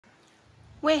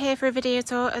We're here for a video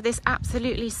tour of this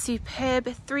absolutely superb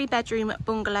 3-bedroom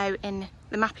bungalow in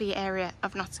the Mapley area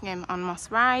of Nottingham on Moss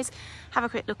Rise. Have a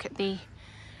quick look at the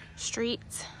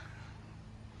street.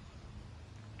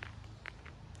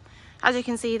 As you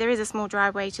can see, there is a small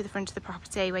driveway to the front of the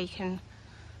property where you can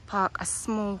park a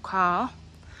small car.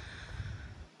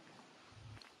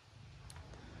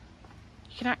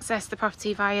 You can access the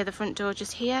property via the front door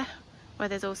just here, where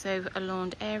there's also a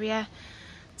lawned area.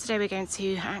 Today we're going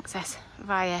to access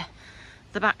via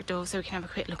the back door so we can have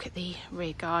a quick look at the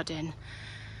rear garden.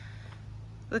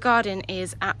 The garden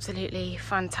is absolutely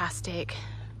fantastic,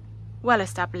 well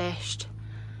established.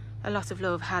 A lot of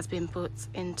love has been put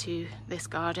into this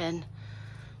garden.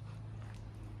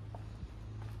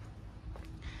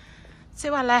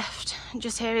 To our left,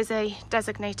 just here is a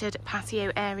designated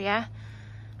patio area.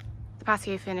 The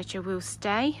patio furniture will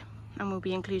stay and will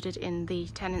be included in the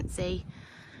tenancy.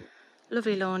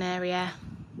 Lovely lawn area.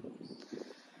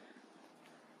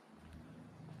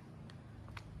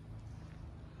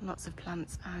 Lots of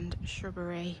plants and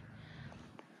shrubbery.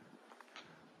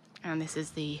 And this is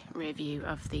the rear view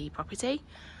of the property.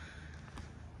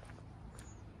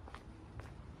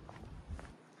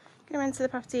 Going to enter the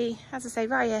property, as I say,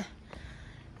 via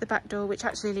the back door, which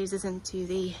actually leads us into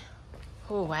the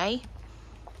hallway.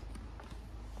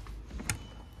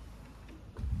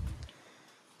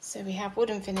 So we have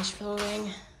wooden finish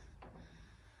flooring.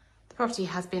 The property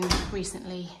has been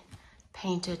recently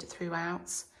painted throughout.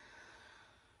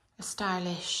 A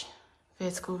stylish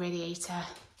vertical radiator.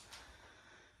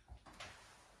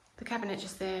 The cabinet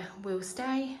just there will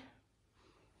stay.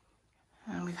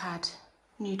 And we've had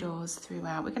new doors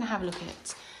throughout. We're going to have a look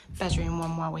at bedroom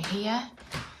 1 while we're here.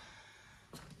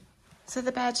 So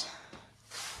the bed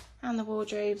and the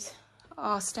wardrobes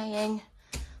are staying.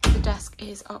 The desk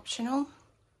is optional.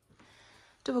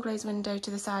 Double glazed window to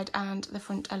the side and the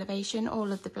front elevation.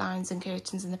 All of the blinds and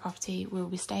curtains in the property will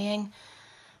be staying.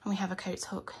 And we have a coat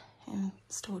hook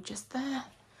installed just there.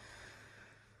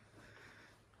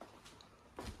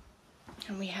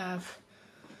 And we have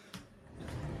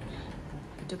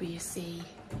WC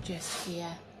just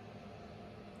here.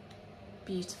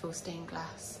 Beautiful stained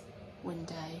glass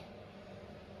window.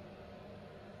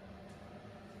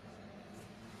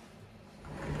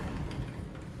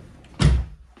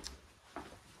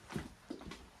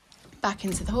 Back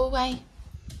into the hallway.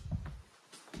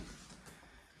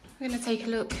 We're going to take a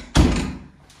look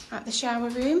at the shower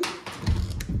room.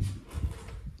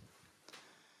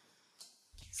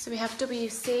 So we have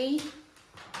WC,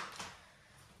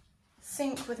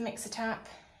 sink with mixer tap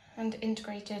and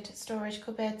integrated storage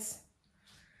cupboards,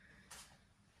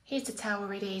 heated towel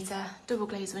radiator, double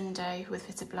glazed window with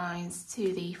fitted blinds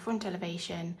to the front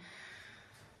elevation,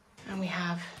 and we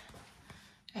have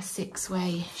a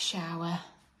 6-way shower.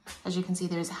 As you can see,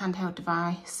 there is a handheld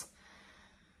device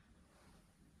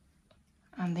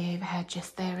and the overhead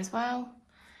just there as well.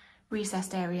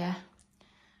 Recessed area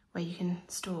where you can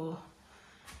store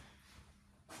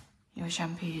your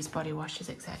shampoos, body washes,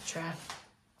 etc.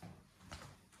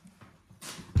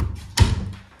 I'm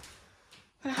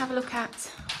going to have a look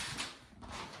at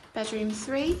bedroom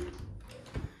 3,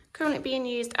 currently being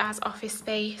used as office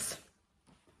space.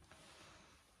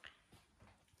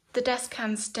 The desk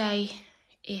can stay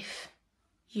if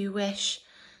you wish.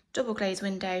 Double glazed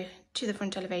window to the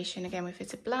front elevation, again with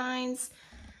fitted blinds,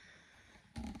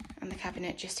 and the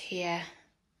cabinet just here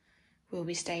will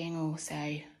be staying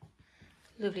also.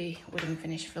 Lovely wooden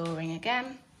finish flooring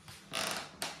again.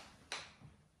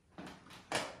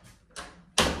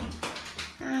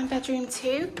 And bedroom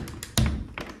 2.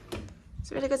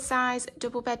 It's a really good size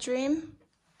double bedroom.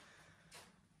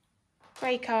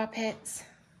 Grey carpets.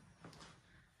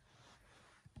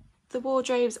 The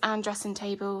wardrobes and dressing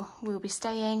table will be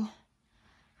staying,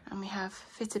 and we have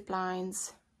fitted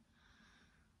blinds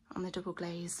on the double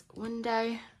glazed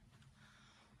window.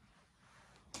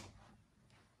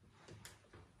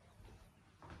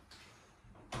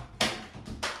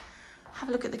 Have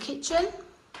a look at the kitchen.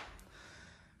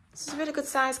 This is a really good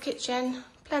sized kitchen,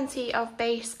 plenty of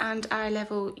base and eye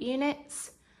level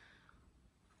units.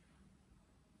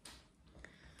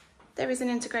 There is an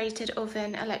integrated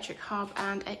oven, electric hob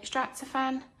and extractor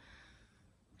fan.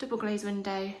 Double glazed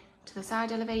window to the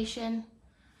side elevation.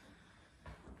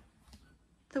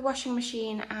 The washing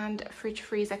machine and fridge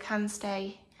freezer can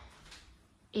stay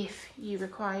if you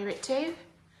require it to.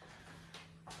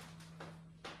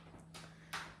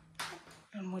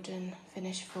 And wooden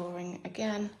finish flooring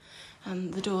again.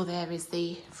 And the door there is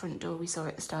the front door we saw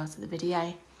at the start of the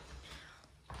video.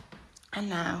 And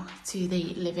now to the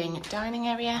living dining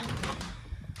area.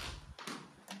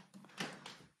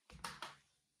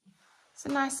 It's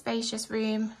a nice spacious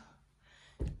room.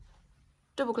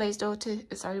 Double glazed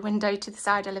window to the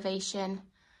side elevation.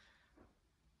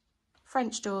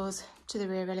 French doors to the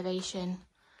rear elevation.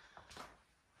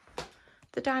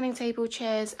 The dining table,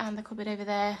 chairs and the cupboard over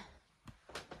there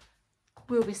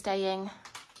will be staying,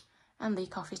 and the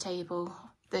coffee table,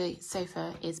 the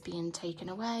sofa is being taken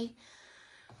away.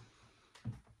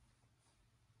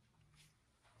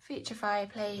 Feature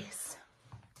fireplace,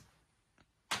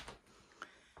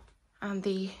 and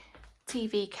the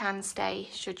TV can stay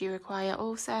should you require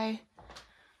also.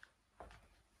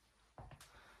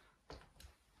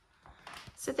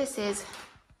 So this is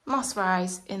Moss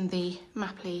Rise in the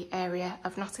Mapley area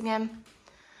of Nottingham.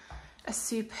 A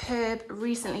superb,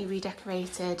 recently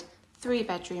redecorated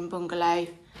 3-bedroom bungalow.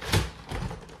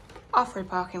 Off-road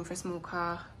parking for a small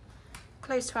car.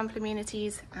 Close to ample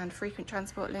amenities and frequent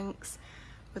transport links,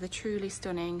 with a truly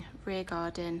stunning rear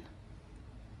garden